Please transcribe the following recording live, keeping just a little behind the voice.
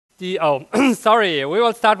Sorry, we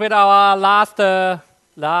will start with our last talk,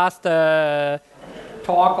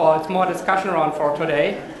 or it's more discussion round for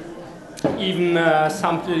today. Even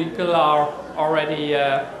some people are already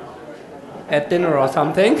at dinner or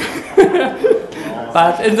something.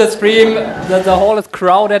 But in the stream, the hall is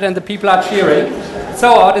crowded and the people are cheering.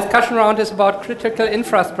 So our discussion round is about critical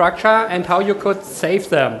infrastructure and how you could save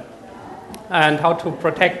them and how to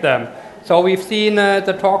protect them. So we've seen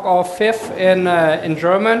the talk of FIF in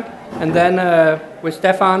German, and then with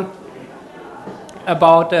Stefan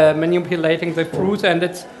about manipulating the truth. And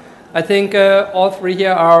it's, I think all three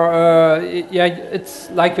here are,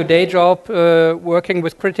 it's like your day job, working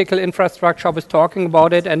with critical infrastructure, with talking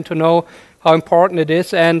about it and to know how important it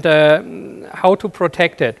is and how to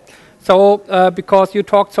protect it. So because you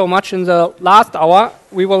talked so much in the last hour,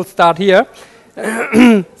 we will start here.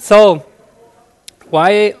 So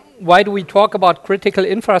why do we talk about critical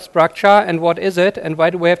infrastructure and what is it and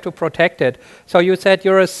why do we have to protect it? So you said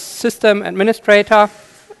you're a system administrator,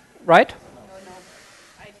 right?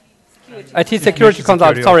 No. IT security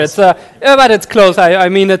consultant. Sorry, it's but it's close. I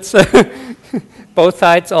mean, it's both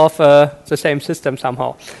sides of the same system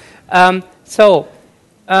somehow.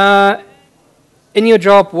 In your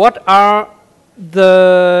job, what are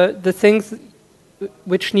the things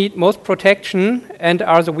which need most protection and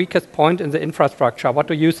are the weakest point in the infrastructure? What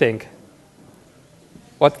do you think?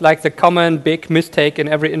 What's like the common big mistake in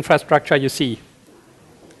every infrastructure you see?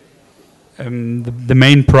 The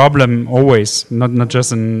main problem always, not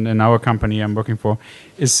just in our company I'm working for,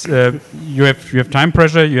 is you have time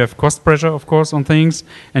pressure, you have cost pressure, of course, on things,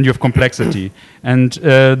 and you have complexity. And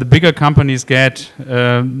the bigger companies get,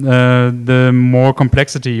 the more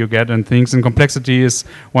complexity you get in things. And complexity is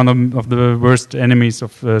one of the worst enemies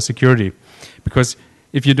of security, because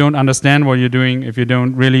if you don't understand what you're doing, if you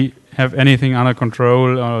don't really have anything under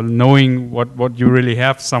control, or knowing what you really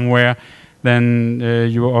have somewhere, then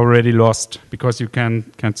you're already lost because you can't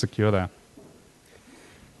secure that.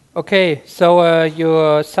 Okay, so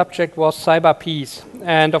your subject was cyber peace,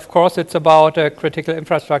 and of course it's about critical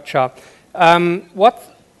infrastructure.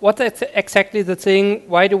 What's exactly the thing?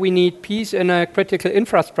 Why do we need peace in a critical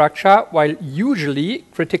infrastructure, while usually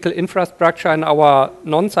critical infrastructure in our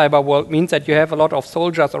non-cyber world means that you have a lot of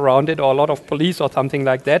soldiers around it or a lot of police or something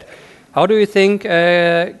like that? How do you think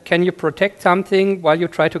can you protect something while you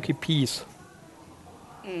try to keep peace?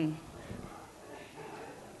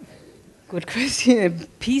 Good question.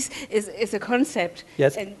 Peace is a concept.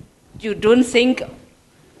 Yes. And you don't think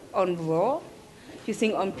on war, you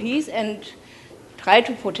think on peace and try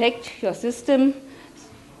to protect your system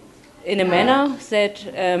in a manner that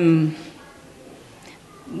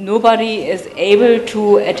nobody is able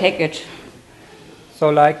to attack it. So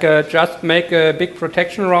like just make a big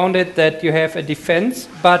protection around it, that you have a defense,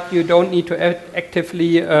 but you don't need to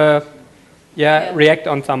actively react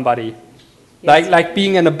on somebody. Yes. Like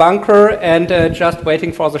being in a bunker and just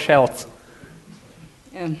waiting for the shells.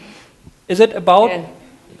 Is it about it?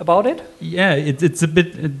 Yeah, it's a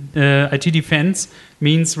bit. IT defense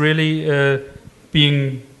means really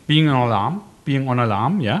being on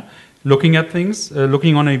alarm. Yeah, looking at things,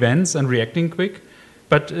 looking on events, and reacting quick.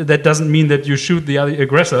 But that doesn't mean that you shoot the other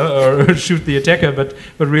aggressor or shoot the attacker, but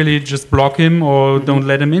really just block him or don't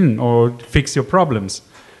let him in or fix your problems.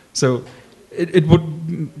 So it would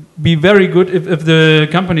be very good if the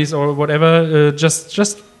companies or whatever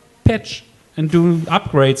just patch and do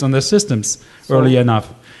upgrades on their systems early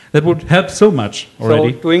enough. That would help so much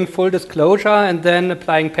already. So doing full disclosure and then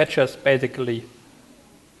applying patches, basically.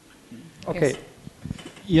 Okay.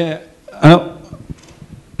 Yes. Yeah.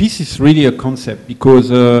 Peace is really a concept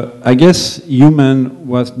because I guess human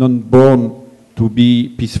was not born to be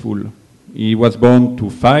peaceful. He was born to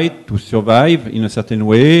fight, to survive in a certain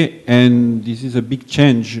way, and this is a big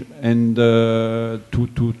change and to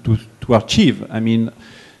achieve. I mean,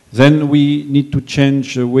 then we need to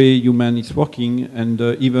change the way human is working and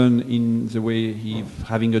even in the way he's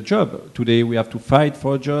having a job. Today we have to fight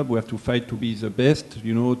for a job, we have to fight to be the best,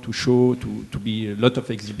 to show, to be a lot of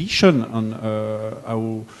exhibition on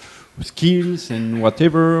our skills and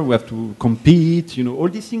whatever. We have to compete, all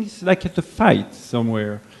these things like at a fight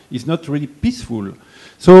somewhere. It's not really peaceful.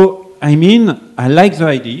 So, I mean, I like the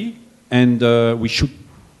idea and we should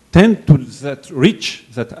tend to reach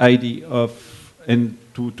that idea of, and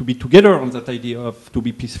to be together on that idea of to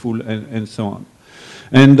be peaceful and so on.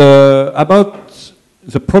 And about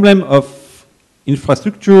the problem of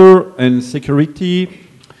infrastructure and security,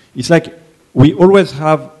 it's like we always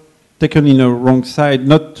have taken in a wrong side,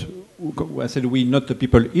 not, I said we, not the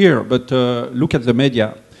people here, but look at the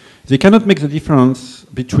media. They cannot make the difference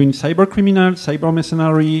between cyber criminals, cyber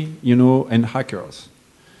mercenary, and hackers.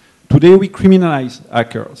 today we criminalize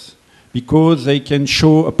hackers because they can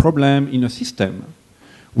show a problem in a system.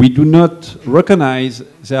 We do not recognize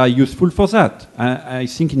they are useful for that. I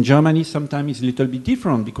think in Germany sometimes it's a little bit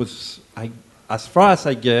different because as far as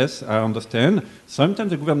I understand,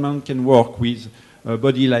 sometimes the government can work with a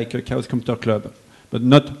body like a Chaos Computer Club, but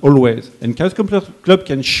not always. And Chaos Computer Club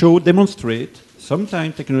can demonstrate,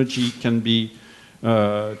 sometimes technology can be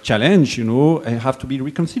challenged, and have to be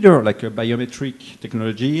reconsidered, like a biometric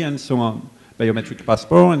technology and so on, biometric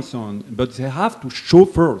passport and so on. But they have to show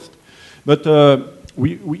first. But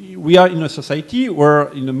we are in a society where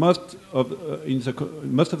in most of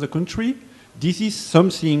the country, this is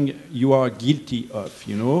something you are guilty of,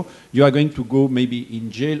 You are going to go maybe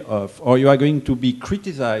in jail of, or you are going to be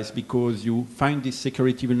criticized because you find this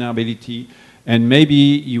security vulnerability and maybe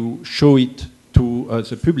you show it to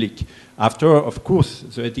the public. After, of course,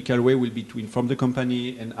 the ethical way will be to inform the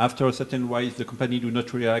company, and after a certain while, if the company do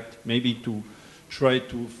not react, maybe to try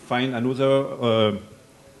to find another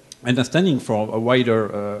understanding for a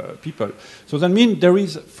wider people. So that means there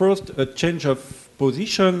is first a change of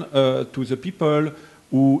position to the people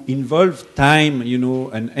who involve time,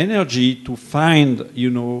 and energy to find,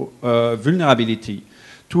 vulnerability.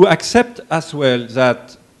 To accept as well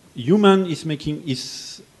that human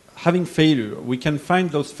is having failure. We can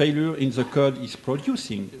find those failures in the code is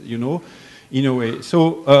producing, in a way.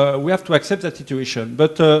 So we have to accept that situation.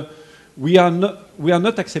 But we are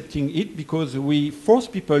not accepting it because we force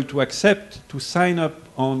people to accept to sign up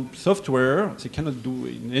on software. They cannot do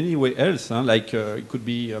in any way else. Like it could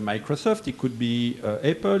be Microsoft, it could be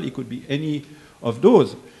Apple, it could be any of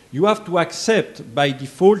those. You have to accept by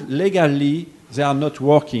default legally they are not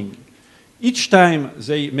working. Each time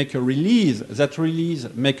they make a release, that release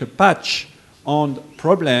make a patch on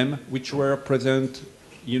problem which were present,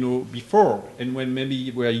 before, and when maybe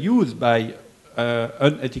were used by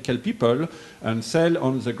unethical people and sell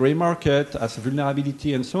on the gray market as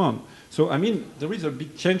vulnerability and so on. So, there is a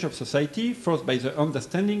big change of society, first by the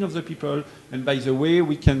understanding of the people and by the way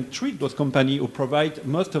we can treat those companies who provide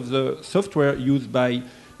most of the software used by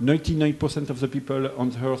 99% of the people on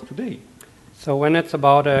the earth today. So when it's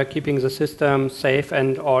about keeping the system safe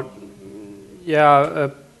and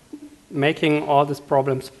making all these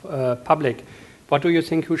problems public, what do you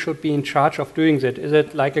think who should be in charge of doing that? Is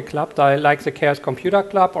it like a club like the Chaos Computer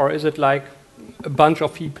Club, or is it like a bunch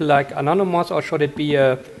of people like Anonymous, or should it be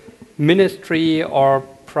a ministry or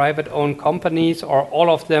private-owned companies, or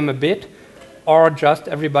all of them a bit, or just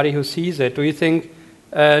everybody who sees it? Do you think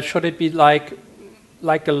should it be like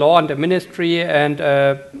the law and the ministry and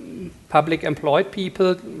public employed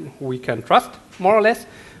people who we can trust, more or less,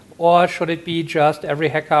 or should it be just every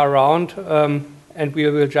hacker around and we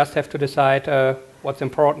will just have to decide what's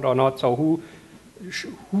important or not? So who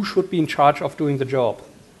should be in charge of doing the job?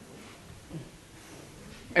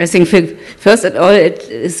 I think first of all, it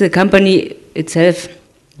is the company itself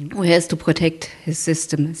who has to protect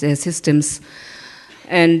their systems.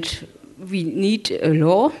 And we need a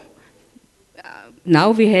law.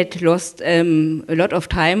 Now we had lost a lot of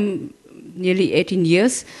time, nearly 18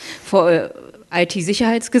 years, for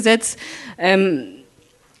IT-Sicherheitsgesetz,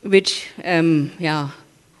 which,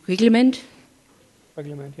 Reglement,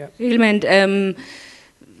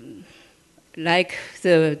 like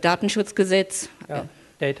the Datenschutzgesetz,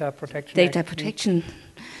 Data protection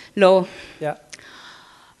law,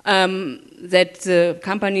 that the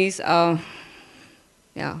companies are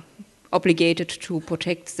obligated to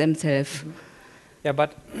protect themselves. Yeah,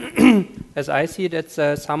 but as I see it, it's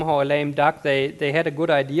somehow a lame duck. They had a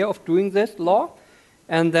good idea of doing this law,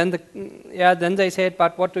 and then then they said,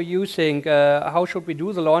 but what do you think? How should we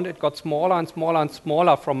do the law? And it got smaller and smaller and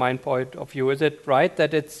smaller from my point of view. Is it right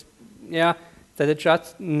that it's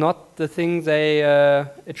just not the thing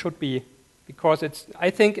it should be? Because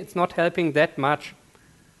I think it's not helping that much.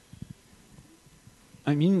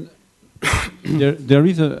 There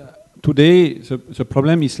is today the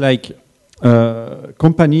problem is like.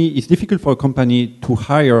 It's difficult for a company to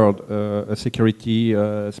hire a security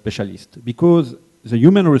specialist because the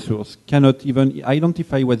human resource cannot even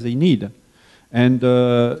identify what they need. And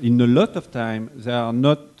in a lot of time, they are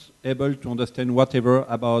not able to understand whatever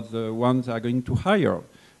about the ones they are going to hire.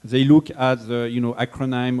 They look at the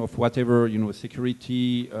acronym of whatever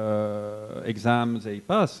security exam they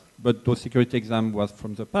pass, but those security exam was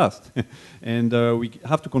from the past, and we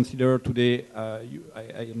have to consider today.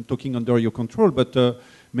 I am talking under your control, but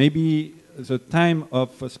maybe the time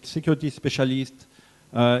of a security specialist,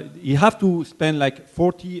 he have to spend like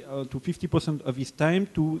 40 to 50% of his time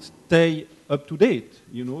to stay up to date,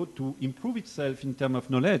 to improve itself in terms of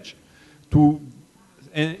knowledge, to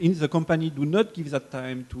in the company do not give that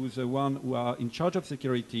time to the one who are in charge of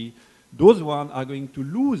security, those ones are going to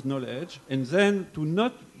lose knowledge and then to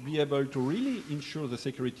not be able to really ensure the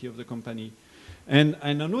security of the company. And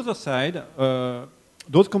on the other side,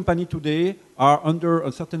 those companies today are under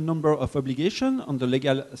a certain number of obligations on the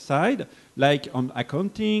legal side, like on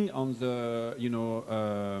accounting, on the,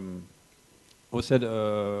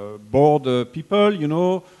 board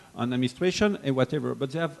people, on administration and whatever.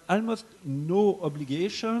 But they have almost no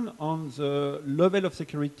obligation on the level of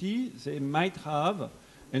security they might have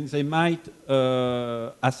and they might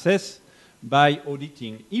assess by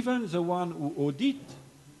auditing. Even the one who audit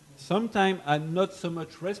sometimes are not so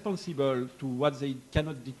much responsible to what they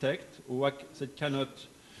cannot detect or what they cannot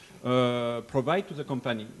provide to the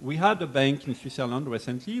company. We had a bank in Switzerland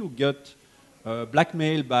recently who got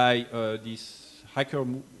blackmailed by this hacker,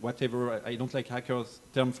 whatever, I don't like hackers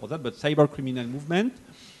term for that, but cyber criminal movement.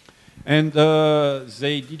 And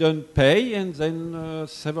they didn't pay, and then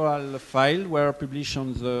several files were published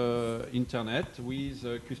on the internet with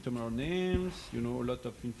customer names, a lot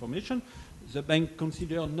of information. The bank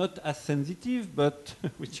considered not as sensitive, but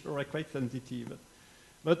which are quite sensitive.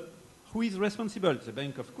 But who is responsible? The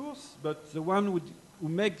bank, of course, but the one who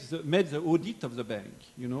made the audit of the bank,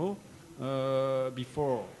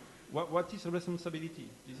 before. What is the responsibility?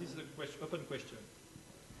 This is the open question.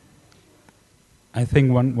 I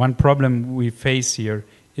think one problem we face here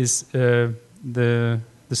is the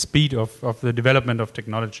speed of the development of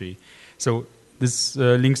technology. So this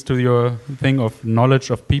links to your thing of knowledge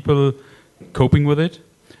of people coping with it,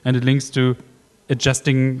 and it links to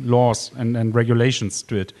adjusting laws and regulations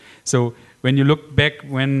to it. So when you look back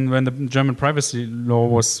when the German privacy law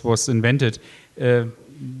was invented,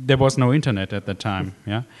 there was no internet at that time.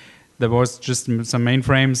 Yeah. There was just some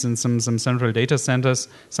mainframes and some central data centers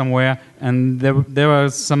somewhere, and there were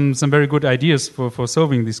some very good ideas for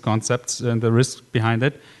solving these concepts and the risk behind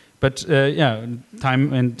it. But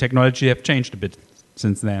time and technology have changed a bit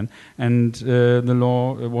since then, and the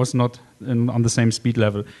law was not on the same speed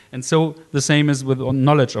level. And so the same is with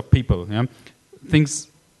knowledge of people. Yeah? Things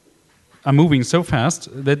are moving so fast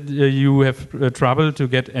that you have trouble to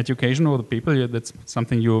get education over the people. Yeah, that's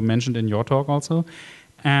something you mentioned in your talk also.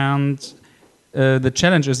 And the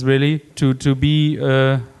challenge is really to be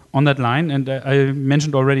on that line. And I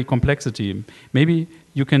mentioned already complexity. Maybe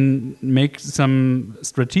you can make some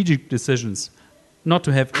strategic decisions, not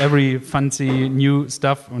to have every fancy new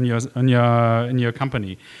stuff in your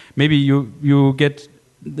company. Maybe you get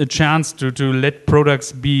the chance to let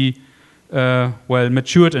products be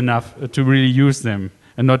matured enough to really use them.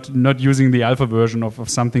 And not using the alpha version of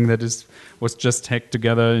something that was just hacked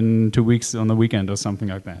together in 2 weeks on the weekend or something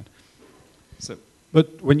like that. So,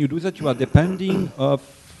 but when you do that, you are depending of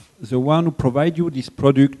the one who provide you this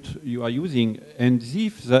product you are using. And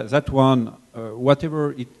if that one,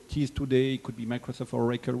 whatever it is today, it could be Microsoft or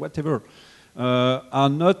Oracle, whatever, are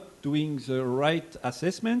not doing the right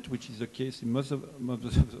assessment, which is the case in most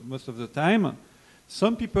of the time,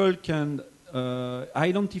 some people can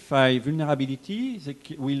identify vulnerability, they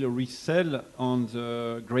will resell on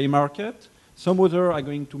the gray market. Some others are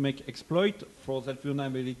going to make exploit for that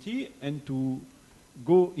vulnerability and to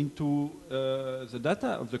go into the data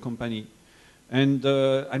of the company. And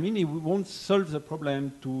it won't solve the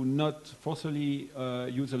problem to not forcibly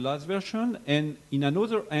use the last version. And in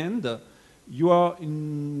another end, you are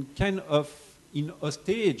in a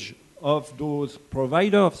stage of those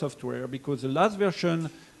providers of software, because the last version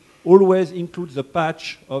always includes the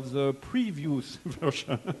patch of the previous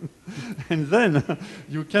version. And then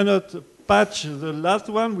you cannot patch the last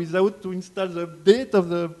one without to install the update of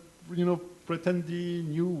the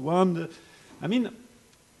pretending new one.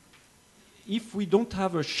 If we don't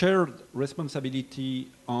have a shared responsibility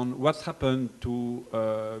on what's happened to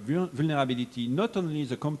vulnerability, not only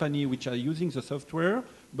the company which are using the software,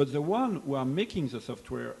 but the one who are making the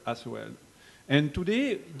software as well. And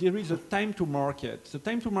today, there is a time to market. The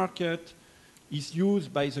time to market is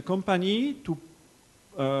used by the company to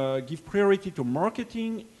give priority to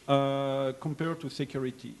marketing compared to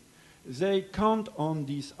security. They count on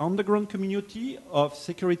this underground community of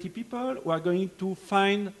security people who are going to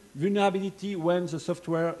find vulnerability when the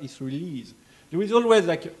software is released. There is always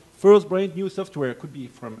first brand new software. Could be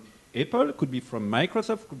from Apple, could be from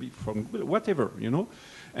Microsoft, could be from Google, whatever,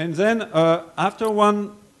 And then after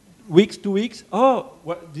 1 week, 2 weeks,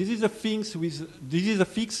 this is a fix with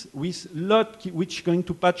which is going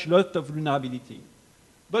to patch lot of vulnerability.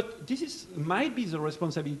 But this might be the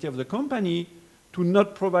responsibility of the company to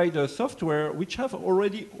not provide a software which have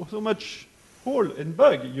already so much hole and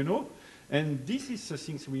bug, And this is the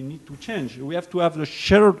things we need to change. We have to have the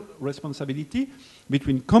shared responsibility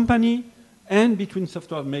between company and between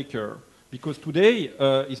software maker. Because today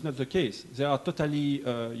it's not the case. They are totally,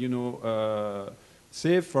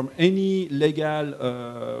 safe from any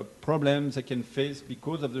legal problems they can face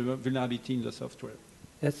because of the vulnerability in the software.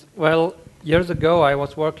 Yes, well, years ago I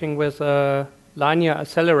was working with linear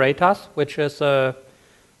accelerators, which is a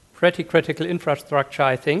pretty critical infrastructure,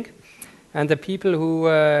 I think. And the people who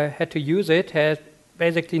had to use it had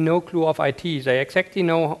basically no clue of IT. They exactly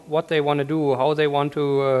know what they want to do, how they want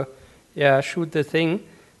to shoot the thing,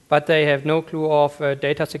 but they have no clue of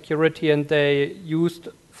data security, and they used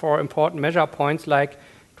for important measure points like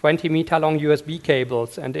 20-meter long USB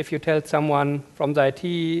cables. And if you tell someone from the IT,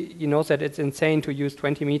 he knows that it's insane to use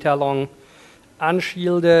 20-meter long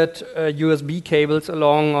unshielded USB cables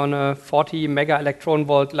along on a 40 mega electron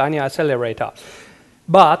volt linear accelerator.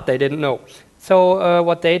 But they didn't know. So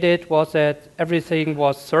what they did was that everything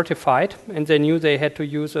was certified, and they knew they had to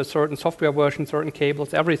use a certain software version, certain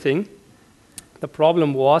cables, everything. The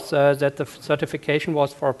problem was that the certification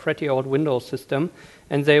was for a pretty old Windows system,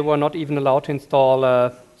 and they were not even allowed to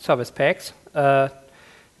install service packs.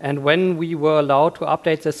 And when we were allowed to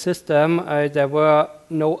update the system, there were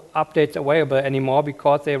no updates available anymore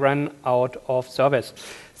because they ran out of service.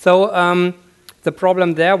 So the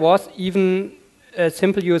problem there was even a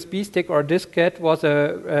simple USB stick or diskette was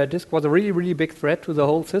a really, really big threat to the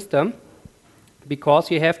whole system, because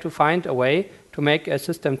you have to find a way to make a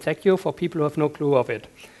system secure for people who have no clue of it.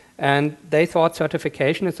 And they thought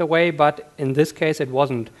certification is a way, but in this case it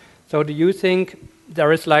wasn't. So do you think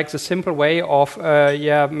there is like the simple way of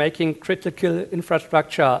making critical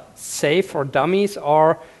infrastructure safe for dummies,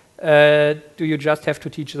 or do you just have to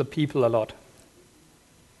teach the people a lot?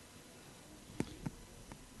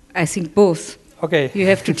 I think both. Okay. You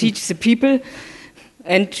have to teach the people,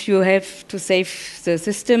 and you have to save the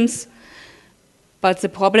systems. But the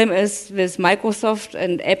problem is with Microsoft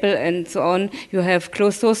and Apple and so on, you have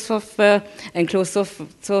closed source software, and closed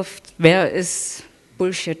software is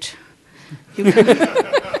bullshit.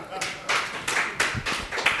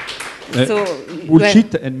 So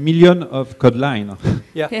bullshit and million of code line.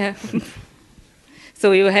 Yeah.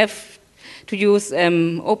 So you have to use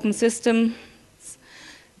open systems,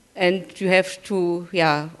 and you have to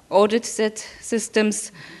audit that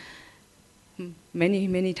systems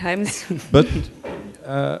many times. But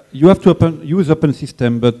you have to use open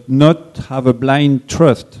system, but not have a blind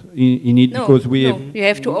trust in it, because you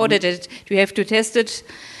have to audit it. You have to test it.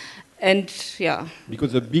 And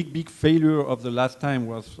because the big failure of the last time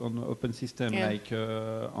was on open system, like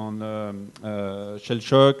on Shell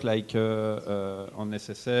Shock, like on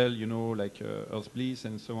SSL, like Earthbliss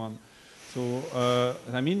and so on. So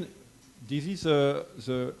I mean, this is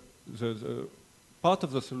the part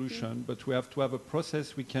of the solution, but we have to have a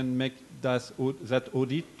process we can make that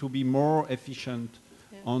audit to be more efficient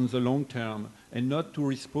on the long term, and not to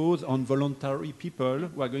expose on voluntary people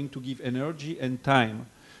who are going to give energy and time.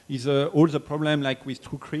 Is all the problem like with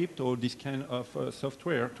TrueCrypt or this kind of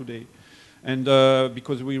software today. And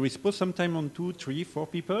because we respond sometimes on 2, 3, 4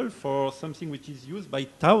 people for something which is used by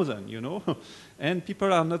 1,000, and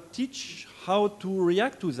people are not teach how to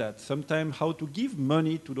react to that. Sometimes how to give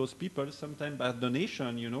money to those people, sometimes by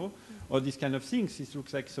donation, or this kind of things. It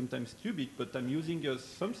looks like sometimes stupid, but I'm using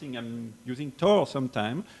something. I'm using Tor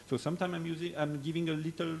sometimes. So sometimes I'm giving a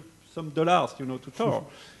little some dollars, to Tor,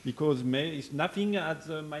 because it's nothing at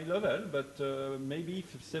my level, but maybe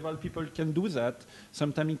if several people can do that,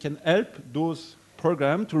 sometimes it can help those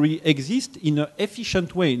programs to exist in an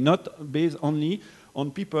efficient way, not based only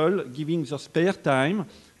on people giving their spare time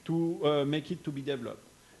to make it to be developed.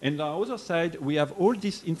 And on the other side, we have all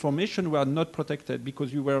this information we are not protected,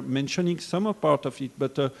 because you were mentioning some part of it,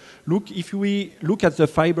 but look, if we look at the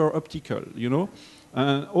fiber optical,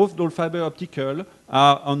 all those fiber optical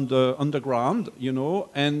are on the underground,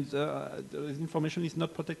 and the information is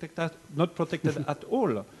not protected at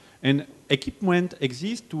all. And equipment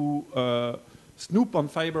exists to snoop on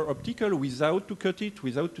fiber optical without to cut it,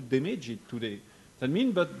 without to damage it today. That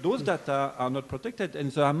means, but those data are not protected,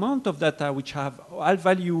 and the amount of data which have high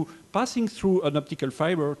value passing through an optical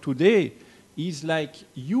fiber today is like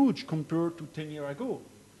huge compared to 10 years ago.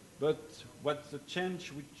 But what's the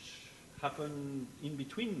change which happened in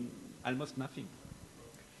between? Almost nothing.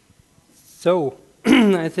 So,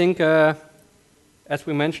 I think, as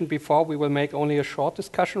we mentioned before, we will make only a short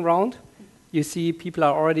discussion round. You see, people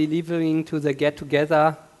are already leaving to the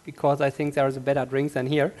get-together, because I think there is a better drink than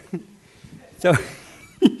here.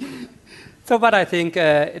 But I think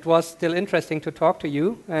it was still interesting to talk to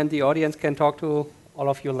you, and the audience can talk to all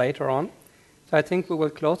of you later on. So I think we will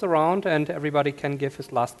close the round and everybody can give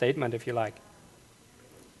his last statement if you like.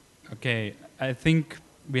 Okay, I think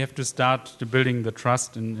we have to start to building the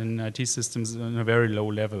trust in IT systems on a very low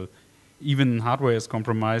level. Even hardware is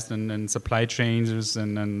compromised and supply changes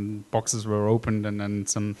and boxes were opened and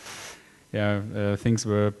some things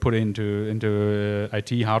were put into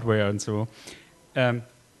IT hardware and so.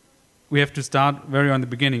 We have to start very on the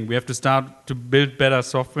beginning. We have to start to build better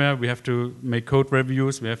software. We have to make code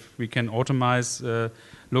reviews. We can automate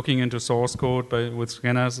looking into source code with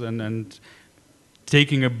scanners and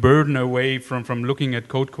taking a burden away from looking at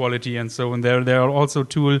code quality and so on. There are also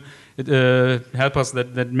tools that help us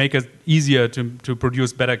that make it easier to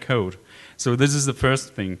produce better code. So this is the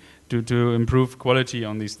first thing, to improve quality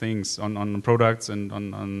on these things, on products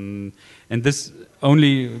and this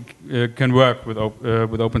only can work with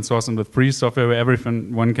open source and with free software where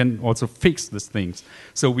everyone can also fix these things.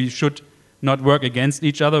 So we should not work against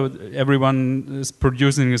each other. Everyone is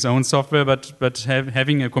producing his own software, but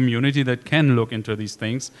having a community that can look into these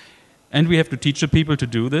things. And we have to teach the people to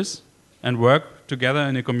do this and work together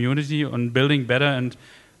in a community on building better and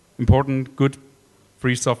important, good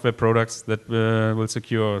free software products that will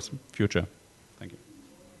secure our future. Thank you.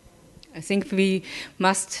 I think we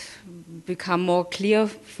must become more clear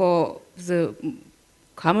for the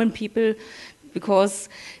common people, because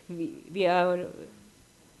we are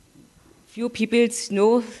few people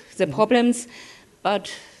know the problems,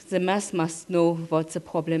 but the mass must know what the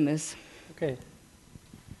problem is. Okay.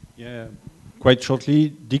 Yeah, quite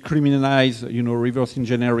shortly, decriminalize, reverse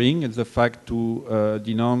engineering. It's the fact to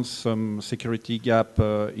denounce some security gap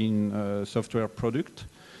in software product,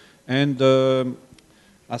 and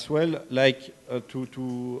as well, like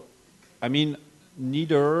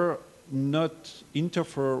neither not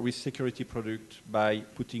interfere with security product by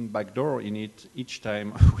putting backdoor in it each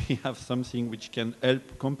time we have something which can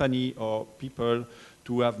help company or people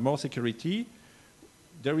to have more security.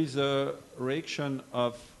 There is a reaction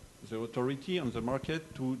of the authority on the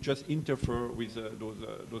market to just interfere with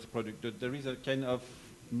those products. There is a kind of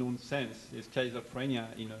nonsense, it's schizophrenia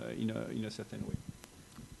in a certain way.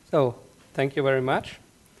 So, thank you very much.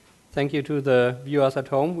 Thank you to the viewers at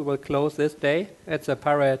home. We will close this day. It's a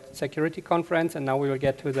Pirate Security Conference, and now we will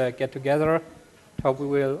get to the get-together. Hope we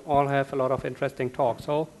will all have a lot of interesting talks.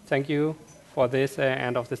 So thank you for this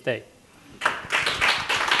end of this day.